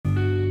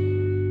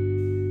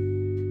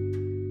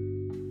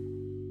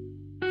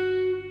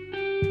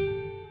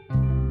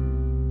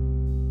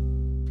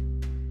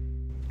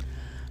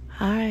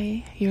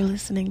You're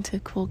listening to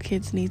Cool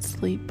Kids Need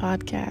Sleep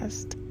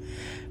podcast.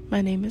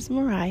 My name is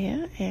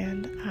Mariah,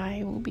 and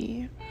I will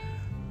be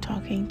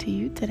talking to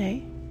you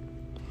today.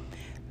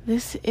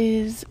 This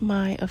is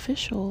my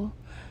official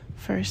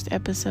first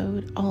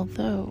episode,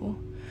 although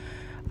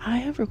I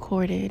have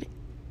recorded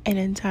an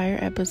entire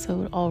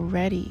episode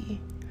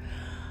already,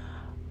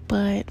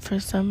 but for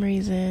some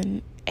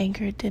reason,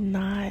 Anchor did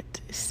not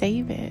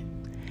save it,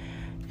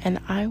 and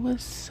I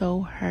was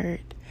so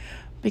hurt.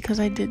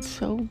 Because I did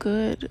so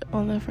good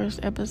on the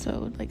first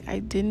episode. Like, I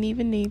didn't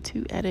even need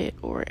to edit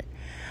or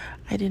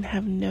I didn't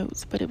have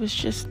notes. But it was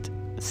just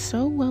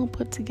so well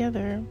put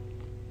together.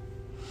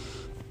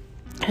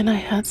 And I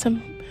had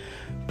some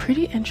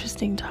pretty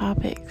interesting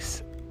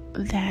topics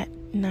that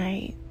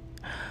night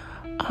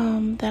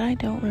that I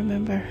don't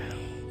remember.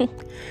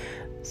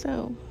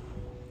 So,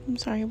 I'm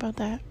sorry about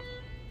that.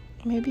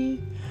 Maybe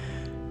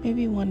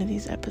one of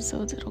these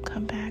episodes it'll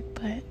come back.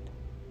 But,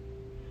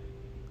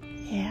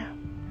 yeah.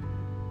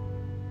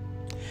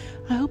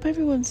 I hope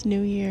everyone's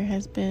new year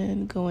has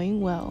been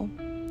going well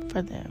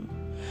for them.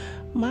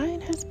 Mine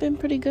has been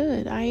pretty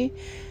good. I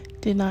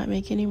did not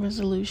make any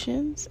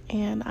resolutions,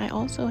 and I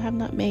also have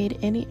not made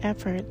any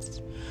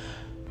efforts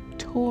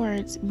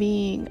towards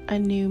being a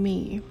new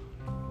me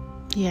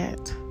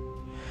yet.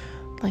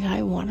 Like,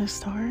 I want to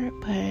start,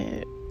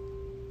 but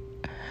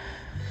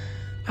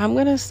I'm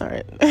going to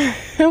start.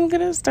 I'm going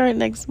to start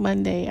next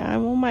Monday.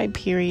 I'm on my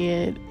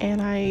period,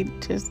 and I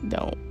just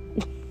don't.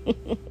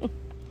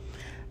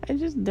 I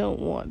just don't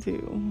want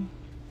to.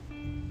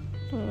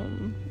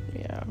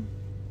 Yeah.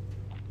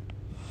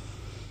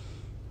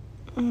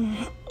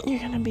 You're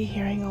gonna be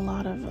hearing a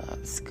lot of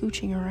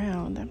scooching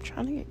around. I'm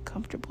trying to get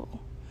comfortable.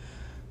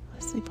 I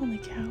sleep on the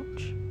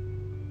couch.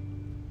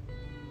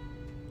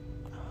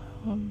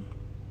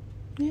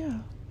 Yeah.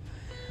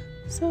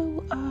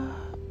 So,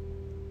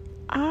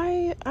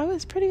 I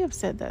was pretty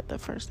upset that the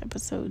first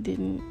episode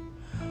didn't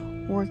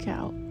work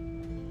out.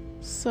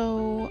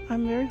 So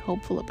I'm very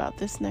hopeful about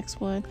this next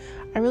one.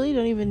 I really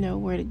don't even know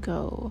where to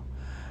go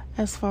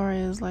as far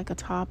as like a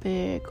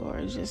topic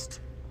or just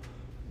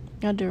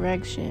a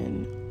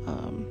direction.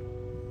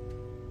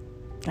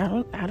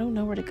 I don't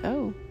know where to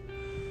go.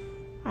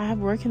 I have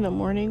work in the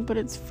morning, but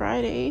it's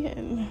Friday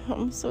and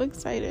I'm so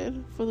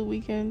excited for the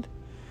weekend.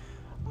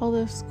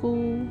 Although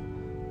school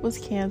was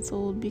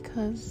canceled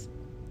because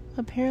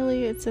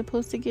apparently it's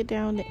supposed to get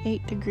down to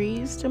 8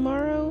 degrees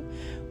tomorrow,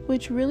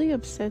 which really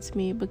upsets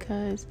me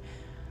because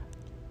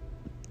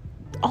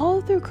all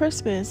through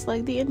Christmas,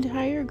 like the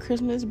entire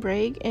Christmas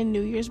break and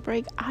New Year's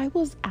break, I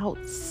was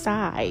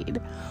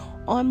outside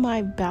on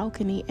my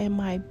balcony in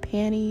my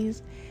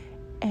panties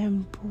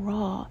and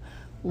bra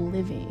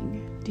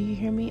living. Do you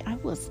hear me? I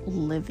was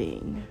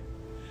living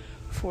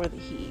for the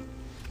heat.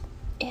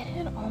 It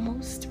had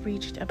almost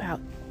reached about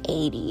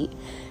 80,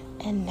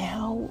 and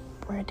now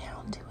we're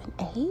down to an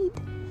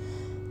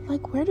 8?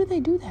 Like, where do they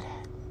do that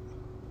at?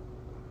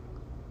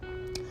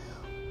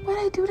 Where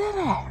do they do that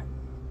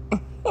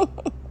at?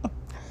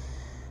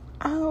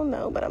 I don't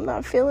know, but I'm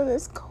not feeling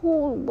this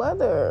cold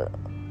weather.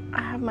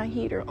 I have my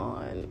heater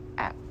on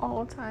at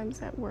all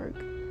times at work.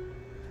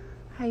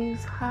 I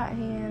use hot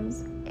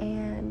hands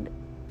and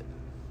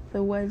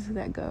the ones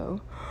that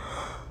go,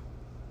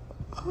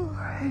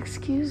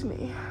 excuse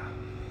me,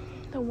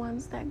 the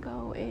ones that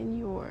go in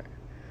your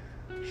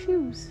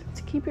shoes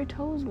to keep your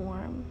toes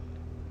warm.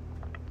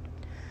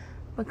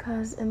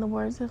 Because in the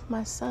words of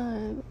my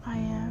son, I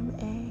am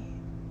a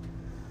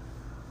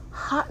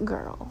hot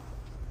girl.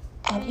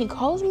 And he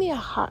calls me a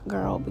hot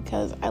girl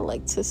because I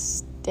like to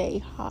stay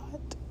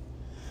hot.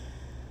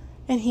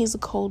 And he's a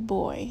cold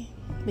boy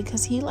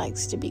because he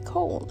likes to be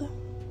cold.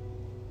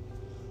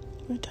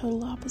 We're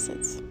total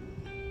opposites.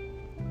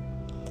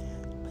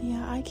 But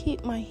yeah, I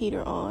keep my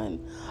heater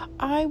on.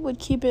 I would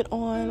keep it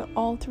on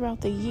all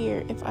throughout the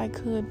year if I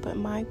could, but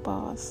my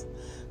boss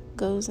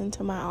goes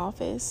into my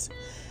office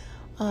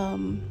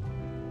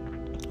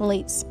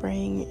late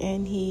spring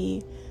and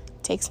he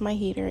takes my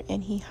heater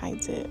and he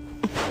hides it.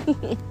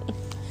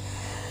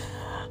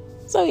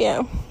 So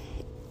yeah,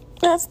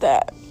 that's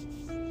that.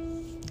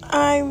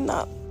 I'm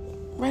not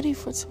ready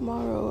for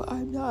tomorrow.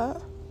 I'm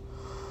not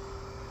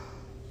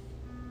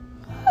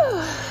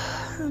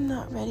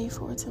ready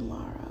for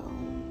tomorrow.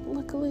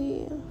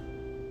 Luckily,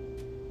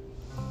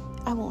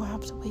 I won't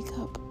have to wake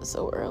up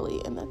so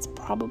early, and that's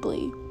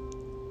probably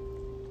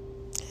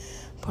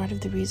part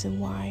of the reason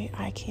why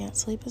I can't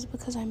sleep is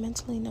because I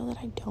mentally know that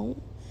I don't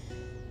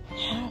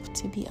have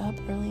to be up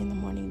early in the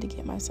morning to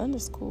get my son to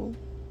school.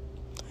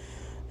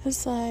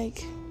 It's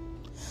like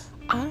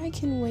I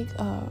can wake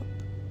up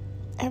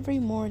every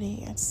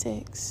morning at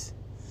 6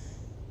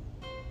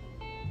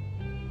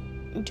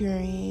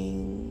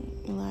 during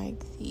like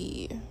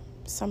the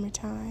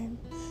summertime,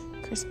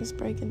 Christmas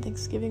break and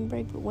Thanksgiving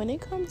break, but when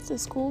it comes to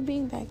school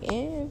being back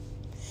in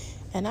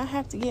and I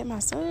have to get my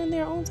son in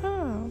there on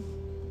time,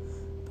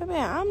 but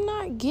man, I'm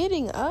not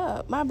getting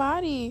up. My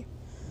body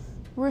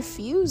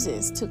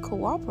refuses to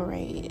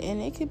cooperate,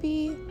 and it could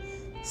be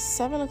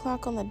 7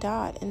 o'clock on the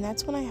dot, and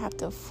that's when I have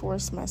to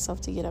force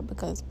myself to get up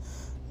because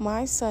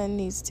my son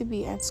needs to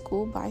be at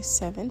school by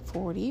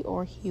 7:40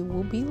 or he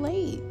will be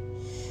late.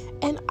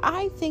 And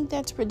I think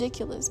that's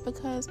ridiculous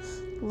because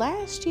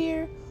last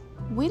year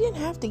we didn't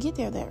have to get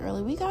there that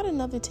early. We got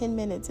another 10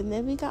 minutes and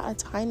then we got a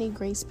tiny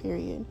grace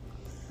period.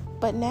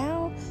 But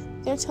now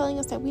they're telling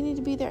us that we need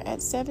to be there at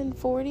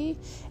 7:40,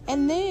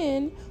 and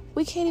then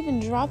we can't even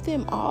drop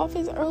them off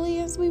as early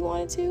as we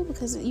wanted to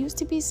because it used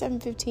to be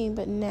 7:15,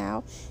 but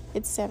now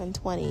it's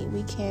 7:20.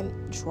 We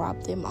can't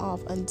drop them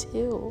off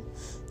until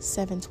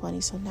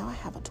 7:20. So now I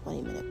have a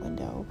 20-minute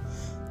window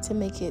to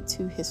make it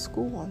to his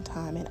school on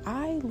time, and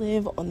I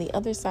live on the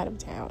other side of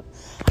town.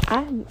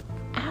 I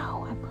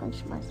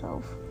punched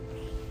myself.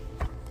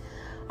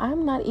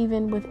 I'm not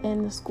even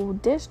within the school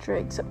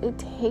district, so it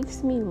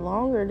takes me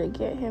longer to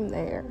get him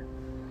there.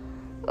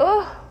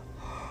 Ugh.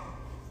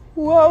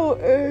 Woe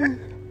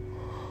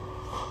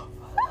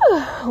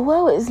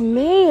is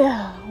me.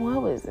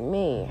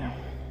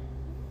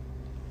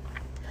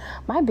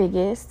 My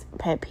biggest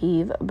pet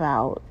peeve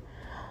about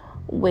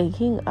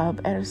waking up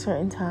at a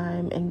certain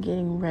time and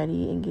getting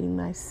ready and getting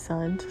my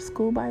son to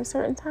school by a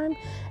certain time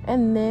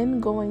and then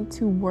going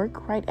to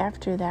work right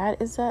after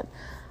that is that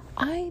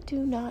I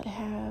do not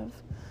have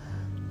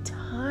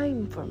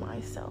time for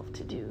myself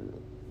to do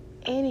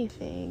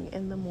anything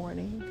in the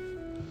morning.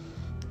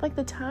 Like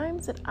the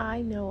times that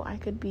I know I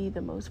could be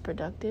the most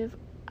productive,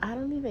 I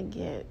don't even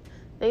get.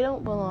 They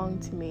don't belong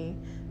to me.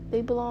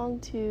 They belong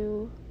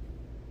to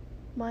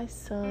my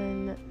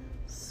son,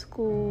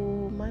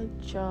 school, my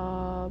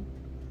job.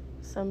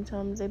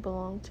 Sometimes they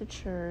belong to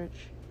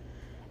church.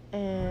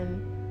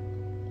 And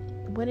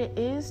when it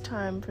is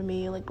time for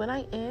me, like when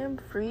I am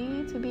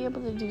free to be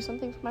able to do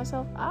something for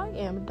myself, I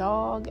am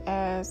dog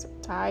ass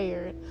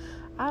tired.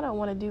 I don't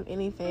want to do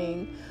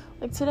anything.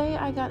 Like today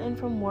I got in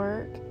from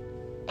work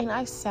and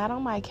I sat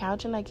on my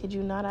couch, and I kid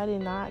you not, I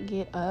did not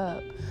get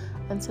up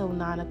until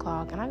 9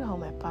 o'clock, and I got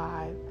home at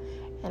 5,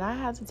 and I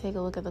had to take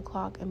a look at the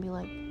clock and be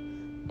like,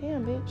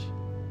 damn bitch,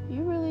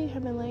 you really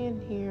have been laying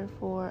here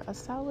for a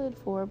solid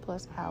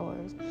 4+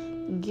 hours.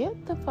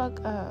 Get the fuck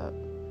up.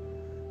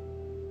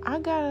 I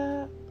got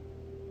up,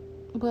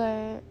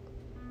 but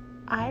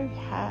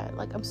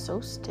I'm so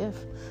stiff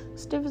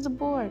as a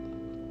board,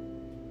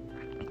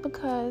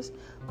 because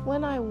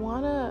when I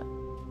want to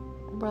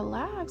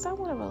relax, I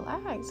want to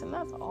relax, and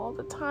that's all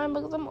the time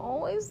because I'm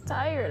always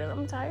tired, and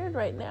I'm tired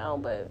right now,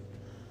 but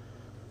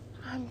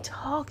I'm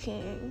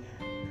talking,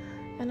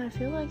 and I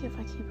feel like if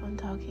I keep on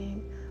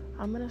talking,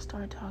 I'm gonna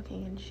start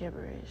talking in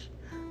gibberish.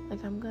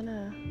 Like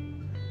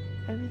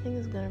everything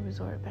is gonna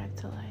resort back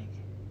to like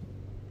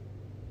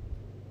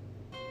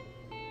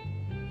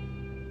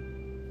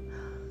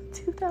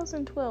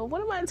 2012.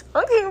 What am I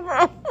talking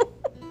about?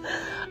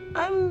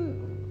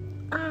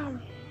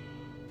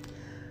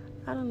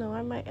 I don't know.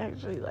 I might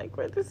actually like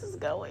where this is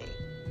going.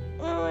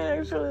 I might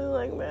actually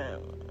like, man,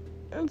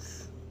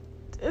 it's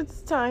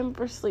time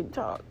for sleep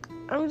talk.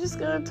 I'm just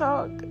gonna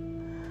talk.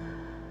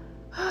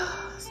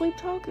 Sleep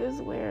talk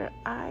is where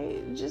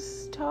I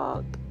just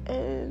talk,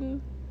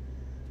 and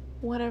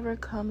whatever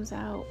comes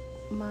out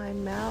my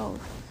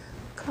mouth.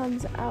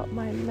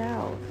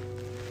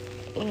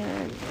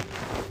 And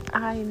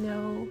I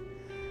know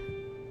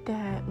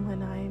that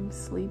when I'm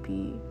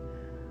sleepy,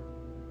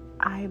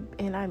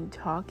 I'm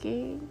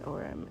talking,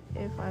 or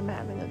if I'm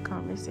having a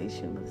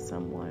conversation with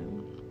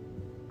someone,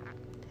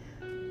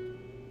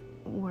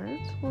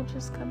 words will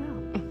just come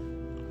out.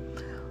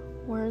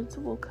 Words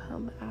will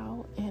come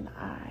out, and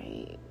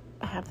I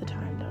half the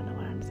time don't know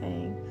what I'm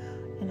saying,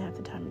 and half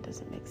the time it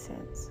doesn't make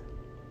sense.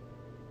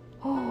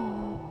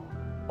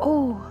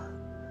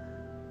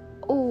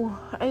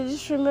 I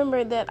just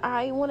remembered that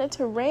I wanted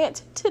to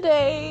rant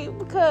today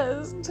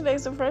because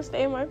today's the first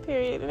day of my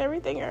period and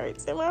everything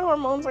hurts and my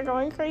hormones are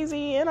going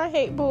crazy and I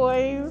hate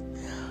boys.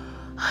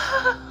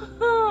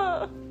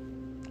 I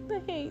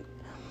hate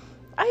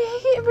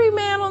every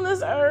man on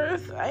this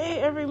earth.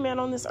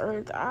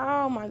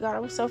 Oh my God, I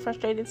was so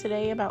frustrated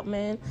today about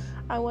men.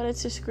 I wanted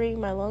to scream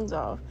my lungs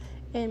off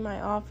in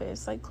my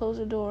office, like close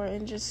the door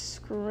and just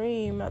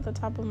scream at the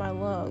top of my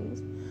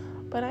lungs.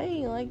 But I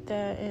ain't like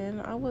that,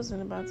 and I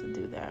wasn't about to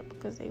do that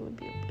because they would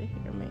be able to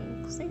hear me,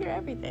 because they hear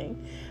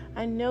everything.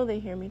 I know they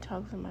hear me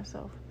talk to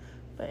myself.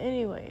 But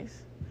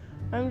anyways,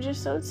 I'm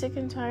just so sick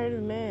and tired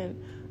of men.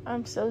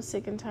 I'm so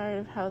sick and tired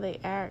of how they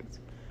act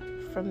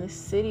from the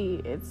city.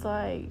 It's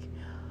like,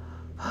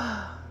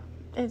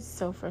 it's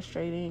so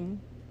frustrating.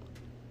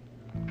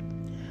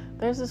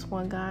 There's this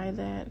one guy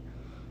that,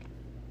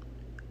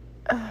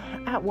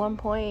 at one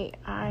point,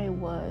 I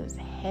was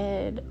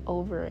head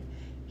over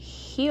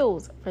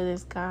heels for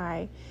this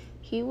guy.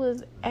 He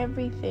was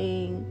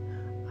everything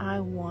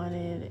I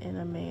wanted in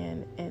a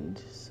man and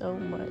so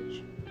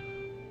much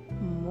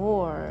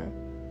more.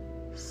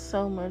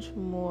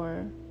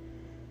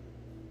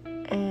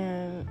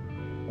 And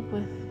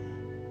with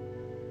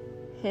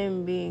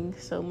him being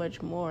so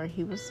much more,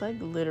 he was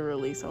like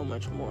literally so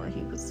much more.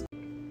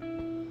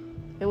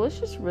 It was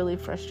just really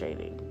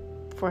frustrating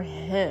for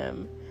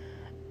him.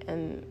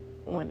 And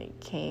when it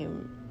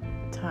came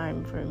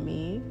time for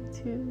me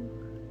to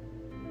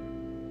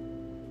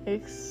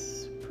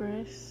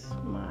express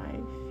my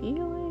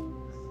feelings.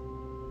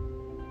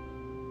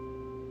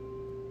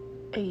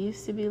 It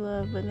used to be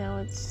love, but now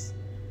it's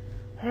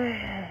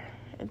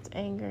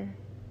anger.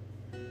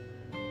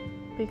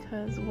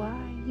 Because why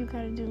you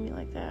gotta do me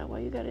like that? Why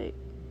you gotta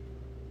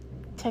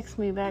text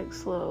me back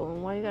slow?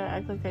 And why you gotta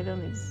act like I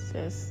don't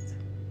exist?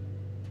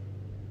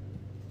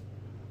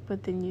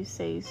 But then you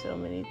say so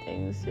many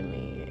things to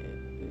me.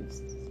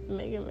 It's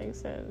make it make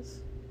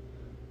sense.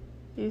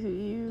 You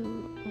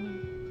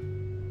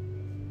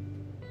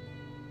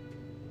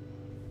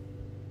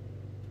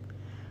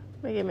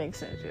make it make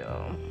sense,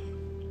 y'all.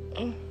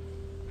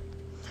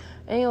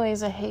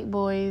 Anyways, I hate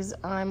boys.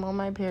 I'm on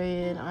my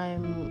period.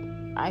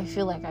 I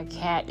feel like a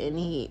cat in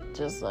heat.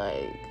 Just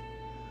like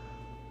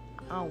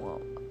I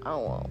want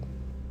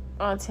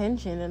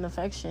attention and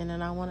affection,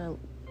 and I want to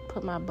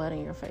put my butt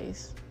in your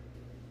face.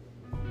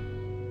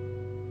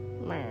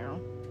 Meow.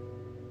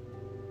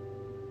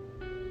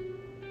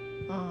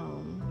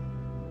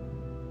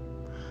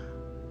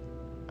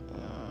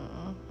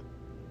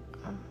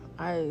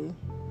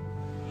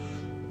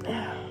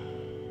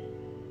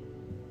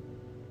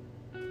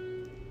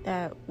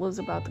 That was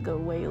about to go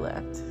way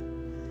left.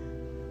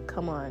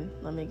 Come on,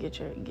 let me get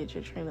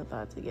your train of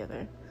thought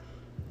together.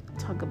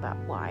 Talk about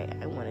why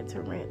I wanted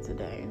to rant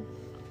today.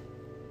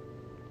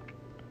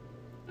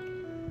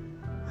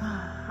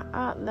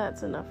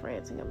 That's enough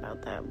ranting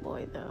about that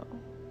boy, though.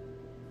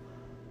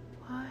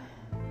 What?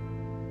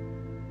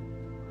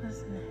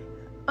 What's next?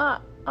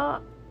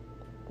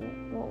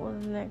 What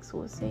was next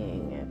was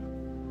seeing if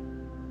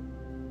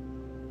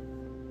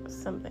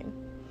something.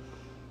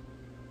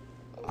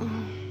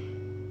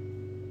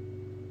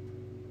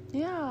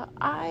 Yeah,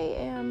 I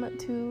am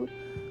too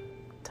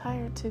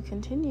tired to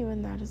continue,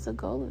 and that is the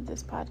goal of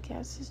this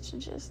podcast, is to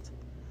just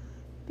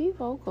be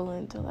vocal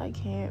until I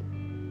can't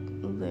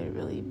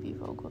literally be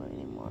vocal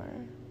anymore.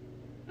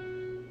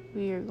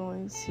 We are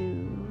going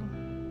to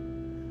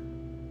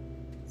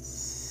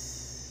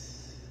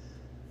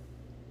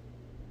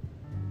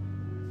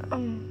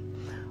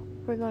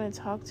we're going to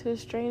talk to a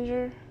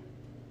stranger.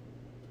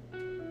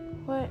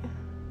 What?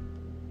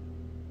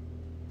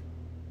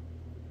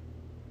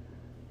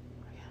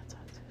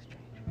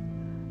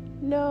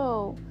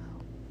 No,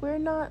 we're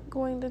not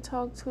going to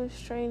talk to a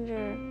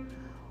stranger.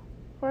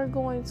 We're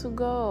going to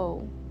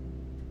go.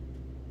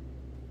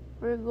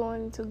 We're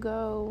going to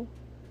go.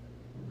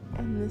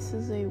 And this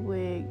is a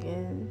wig,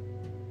 and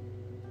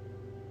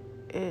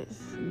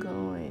it's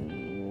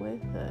going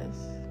with us.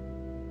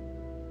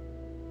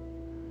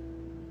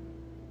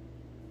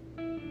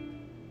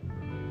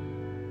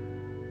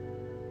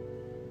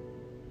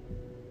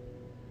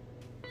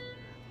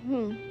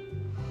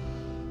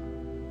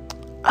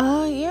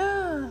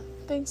 Yeah.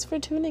 Thanks for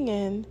tuning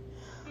in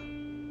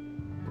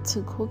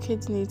to Cool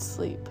Kids Need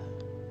Sleep,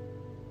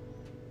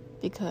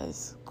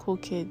 because cool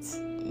kids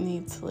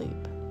need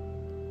sleep.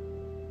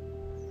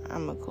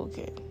 I'm a cool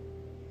kid.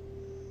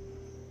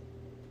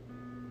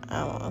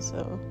 I'm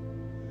also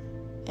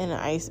an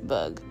ice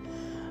bug.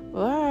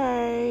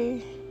 Bye.